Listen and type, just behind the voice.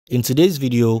In today's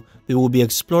video, we will be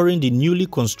exploring the newly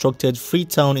constructed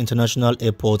Freetown International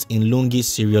Airport in Lungi,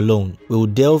 Sierra Leone. We will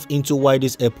delve into why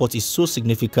this airport is so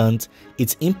significant,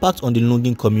 its impact on the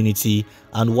Lungi community,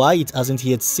 and why it hasn't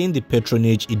yet seen the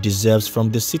patronage it deserves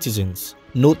from the citizens.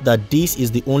 Note that this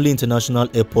is the only international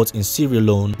airport in Sierra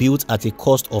Leone built at a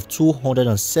cost of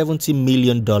 $270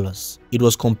 million. It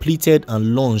was completed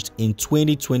and launched in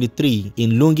 2023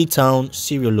 in Lungi Town,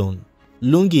 Sierra Leone.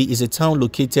 Lungi is a town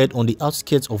located on the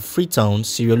outskirts of Freetown,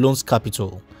 Sierra Leone's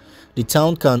capital. The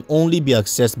town can only be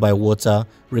accessed by water,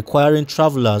 requiring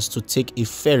travelers to take a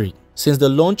ferry. Since the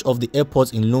launch of the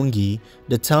airport in Lungi,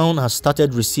 the town has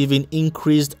started receiving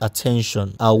increased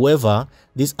attention. However,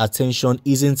 this attention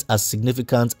isn't as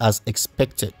significant as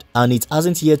expected, and it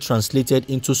hasn't yet translated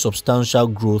into substantial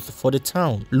growth for the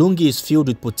town. Lungi is filled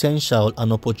with potential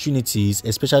and opportunities,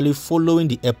 especially following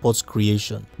the airport's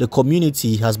creation. The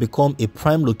community has become a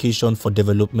prime location for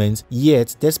development,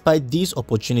 yet despite these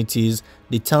opportunities,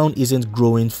 the town isn't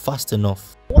growing fast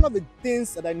enough. One of the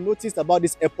things that I noticed about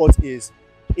this airport is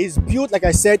it's built, like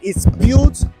I said, it's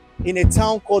built in a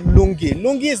town called Lungi.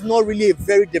 Lungi is not really a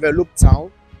very developed town.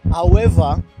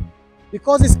 However,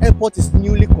 because this airport is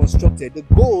newly constructed, the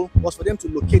goal was for them to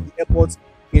locate the airport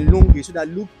in Lungi so that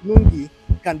Lungi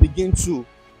can begin to,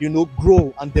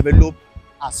 grow and develop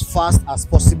as fast as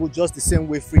possible, just the same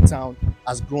way Freetown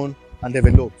has grown and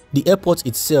developed. The airport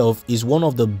itself is one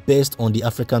of the best on the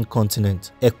African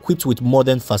continent, equipped with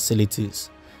modern facilities.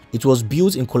 It was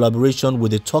built in collaboration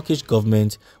with the Turkish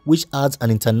government, which adds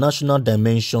an international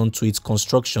dimension to its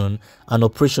construction and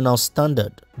operational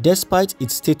standard. Despite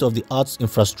its state-of-the-art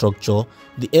infrastructure,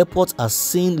 the airport has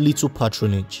seen little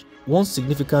patronage. One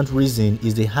significant reason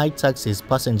is the high taxes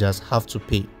passengers have to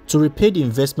pay. To repay the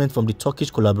investment from the Turkish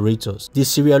collaborators, the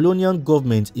Sierra Leonean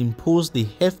government imposed the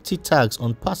hefty tax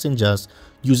on passengers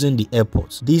using the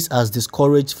airport. This has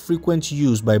discouraged frequent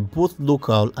use by both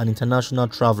local and international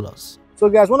travelers. So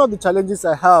guys, one of the challenges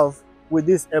I have with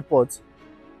this airport,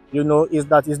 is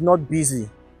that it's not busy.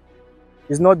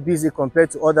 It's not busy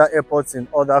compared to other airports in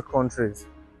other countries.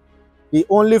 The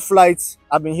only flights,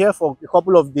 I've been here for a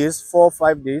couple of days, 4 or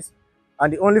 5 days,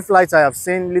 and the only flights I have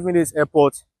seen leaving this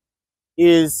airport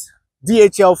is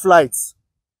DHL flights,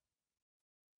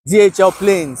 DHL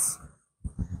planes.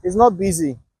 It's not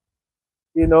busy.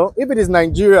 If it is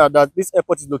Nigeria that this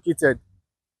airport is located,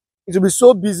 it will be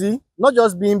so busy, not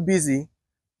just being busy,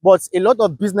 but a lot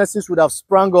of businesses would have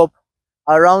sprung up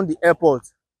around the airport.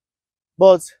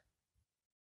 But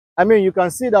I mean, you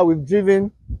can see that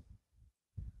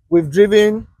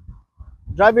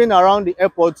driving around the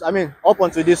airport. I mean, up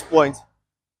until this point,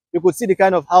 you could see the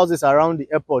kind of houses around the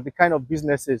airport, the kind of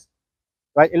businesses,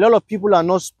 right? A lot of people are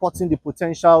not spotting the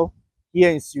potential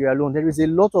here in Sierra Leone. There is a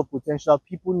lot of potential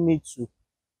people need to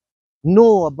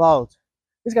know about.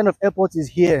 This kind of airport is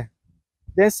here.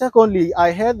 Then secondly,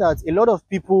 I heard that a lot of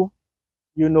people,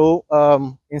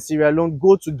 in Sierra Leone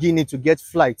go to Guinea to get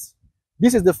flights.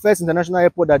 This is the first international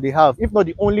airport that they have, if not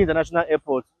the only international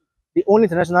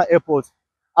airport,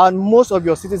 And most of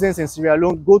your citizens in Sierra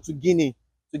Leone go to Guinea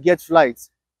to get flights,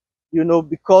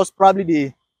 because probably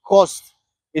the cost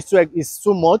is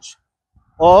too much,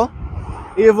 or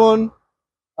even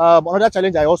another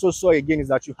challenge I also saw again is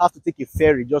that you have to take a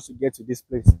ferry just to get to this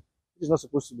place. It's not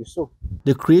supposed to be so.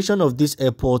 The creation of this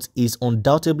airport is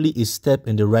undoubtedly a step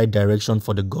in the right direction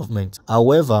for the government.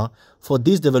 However, for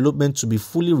this development to be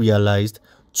fully realized,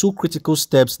 two critical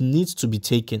steps need to be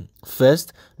taken.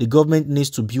 First, the government needs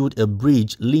to build a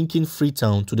bridge linking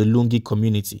Freetown to the Lungi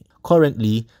community.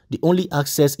 Currently, the only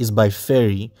access is by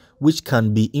ferry, which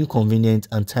can be inconvenient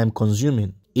and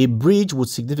time-consuming. A bridge would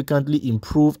significantly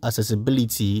improve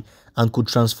accessibility and could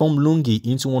transform Lungi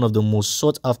into one of the most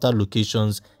sought-after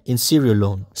locations in Sierra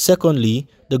Leone. Secondly,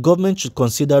 the government should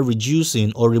consider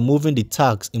reducing or removing the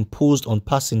tax imposed on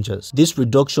passengers. This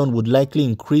reduction would likely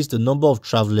increase the number of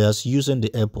travelers using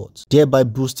the airport, thereby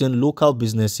boosting local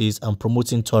businesses and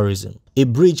promoting tourism. A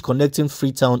bridge connecting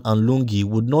Freetown and Lungi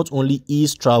would not only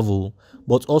ease travel,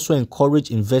 but also encourage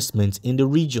investment in the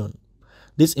region.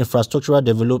 This infrastructural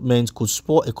development could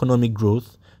spur economic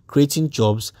growth, creating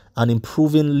jobs and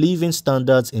improving living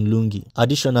standards in Lungi.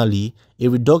 Additionally, a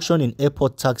reduction in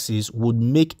airport taxes would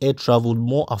make air travel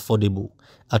more affordable,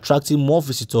 attracting more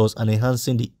visitors and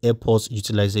enhancing the airport's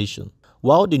utilization.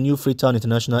 While the new Freetown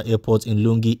International Airport in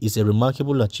Lungi is a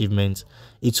remarkable achievement,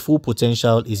 its full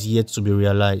potential is yet to be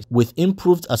realized. With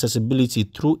improved accessibility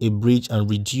through a bridge and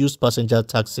reduced passenger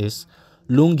taxes,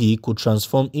 Lungi could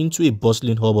transform into a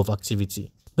bustling hub of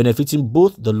activity, benefiting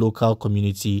both the local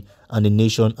community and the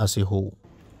nation as a whole.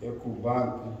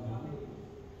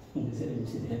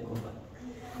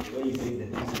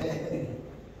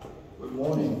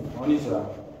 Morning, sir.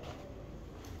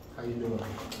 How you doing?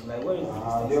 Like, where is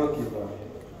they okay, bro.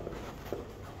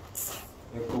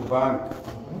 Eco Bank.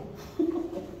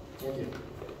 Okay.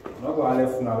 No go ale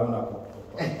fun alone na.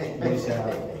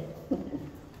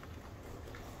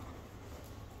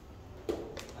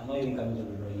 I'm not even coming to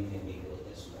the road, you can make it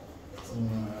this way.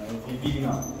 You big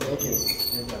now. Okay.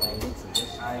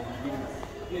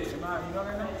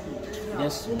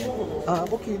 Yes.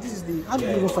 Okay, this is the. How did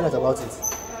you even find out about it?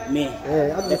 Me.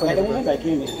 Yeah, how did you Like find the out about moment it? I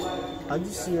came in. Are you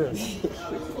serious?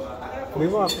 We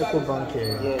even have Eco Bank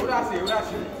here.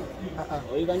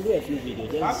 Or you can do a few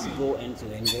videos, just go into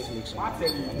and just make sure.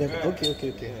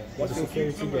 Okay. But the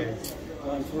security guys.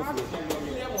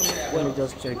 Let me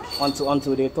just check.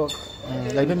 Until they talk.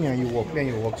 Like me and you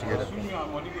walk together.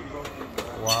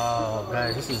 Wow,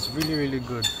 guys, this is really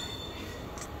good.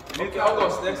 Okay,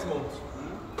 August next month.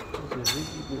 This is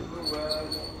really good.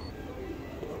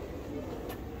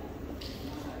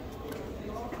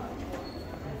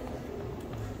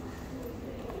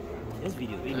 Just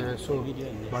video. So,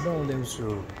 but I don't want them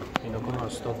to, come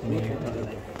and stop me.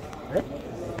 Eh?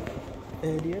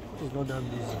 The airport is not that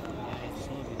busy.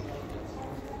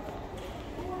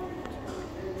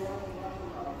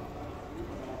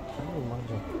 Can you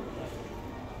imagine?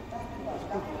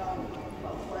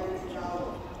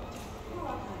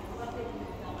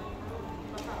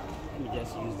 Let me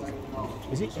just use this.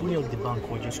 Is it any of the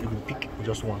bank or just you will pick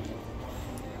just one?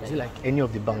 Is it like any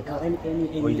of the bank? Or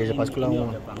there's a particular any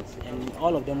one? of the banks. And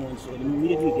all of them want to,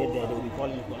 immediately you get there, they'll be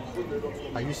calling you.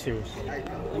 Are you serious?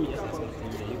 Let me just explain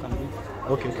to you. You can do it.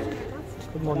 Okay.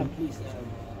 Good morning. Please.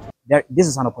 This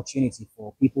is an opportunity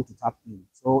for people to tap in.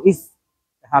 So if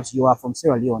perhaps you are from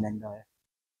Sierra Leone and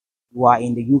you are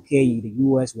in the UK, the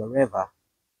US, wherever,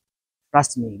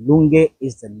 trust me, Lungi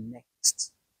is the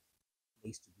next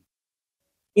place to be.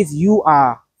 If you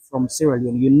are from Sierra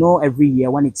Leone, you know every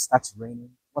year when it starts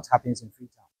raining, what happens in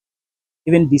Freetown.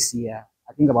 Even this year,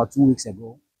 I think about 2 weeks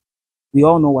ago, we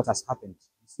all know what has happened.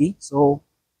 You see, so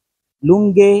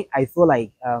Lungi, I feel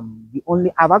like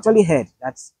I've actually heard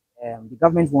that the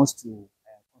government wants to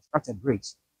construct a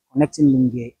bridge connecting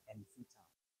Lungi and Freetown.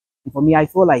 And for me, I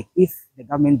feel like if the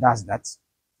government does that,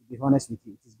 to be honest with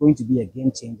you, it is going to be a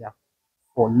game changer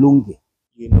for Lungi.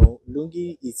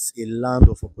 Lungi is a land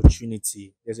of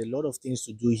opportunity. There's a lot of things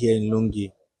to do here in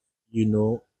Lungi.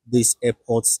 This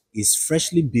airport is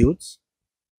freshly built.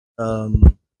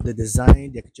 The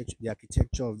design, the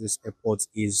architecture of this airport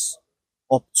is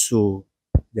up to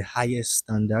the highest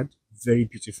standard. Very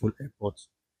beautiful airport,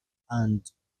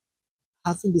 and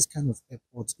having this kind of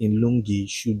airport in Lungi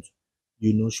should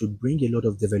bring a lot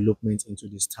of development into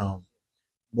this town.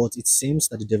 But it seems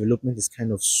that the development is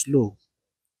kind of slow,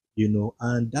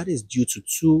 and that is due to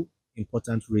two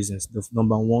important reasons.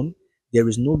 Number one, there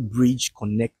is no bridge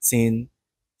connecting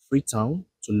Freetown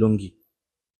to Lungi.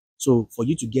 So for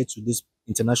you to get to this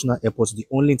international airport, the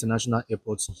only international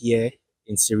airport here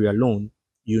in Sierra Leone,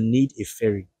 you need a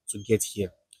ferry to get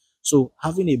here. So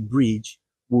having a bridge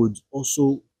would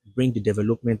also bring the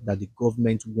development that the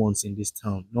government wants in this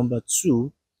town. Number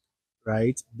two,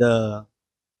 right, the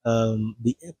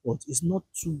airport is not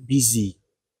too busy.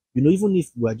 Even if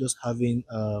we are just having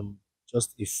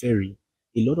just a ferry,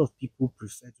 a lot of people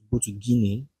prefer to go to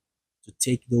Guinea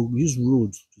they'll use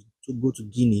road to go to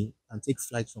Guinea and take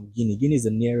flights from Guinea. Guinea is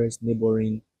the nearest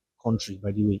neighboring country,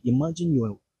 by the way.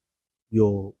 Imagine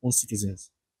your own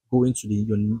citizens going to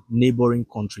your neighboring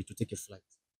country to take a flight.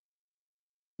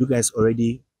 You guys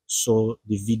already saw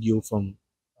the video from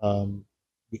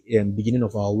the beginning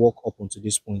of our walk up until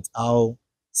this point, how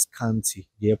scanty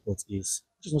the airport is,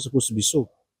 which is not supposed to be so.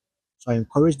 So I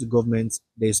encourage the government.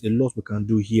 There's a lot we can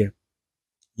do here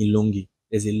in Lungi.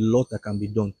 There's a lot that can be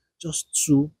done. Just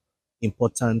two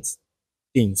important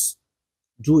things: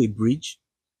 do a bridge,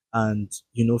 and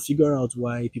figure out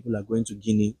why people are going to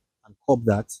Guinea and cop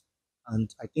that.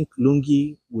 And I think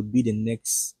Lungi would be the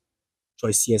next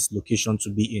choicest location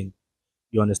to be in.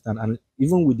 You understand? And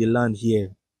even with the land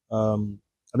here,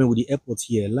 with the airport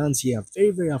here, lands here are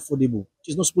very, very affordable, which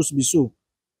is not supposed to be so.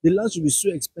 The land should be so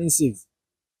expensive,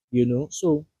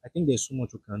 So I think there's so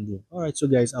much we can do. All right, so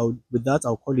guys, I'll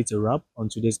call it a wrap on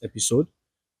today's episode.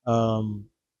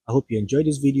 I hope you enjoyed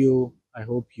this video. I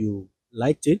hope you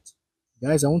liked it.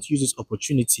 Guys, I want to use this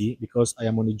opportunity because I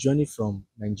am on a journey from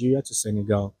Nigeria to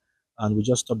Senegal, and we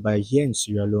just stopped by here in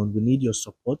Sierra Leone. We need your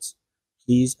support.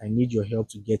 Please, I need your help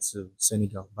to get to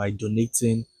Senegal by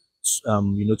donating,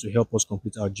 to help us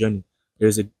complete our journey. There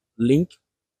is a link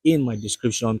in my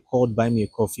description called Buy Me a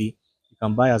Coffee. You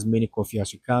can buy as many coffee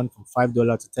as you can, from $5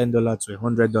 to $10 to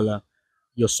 $100.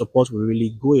 Your support will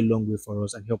really go a long way for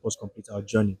us and help us complete our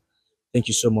journey. Thank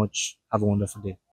you so much. Have a wonderful day.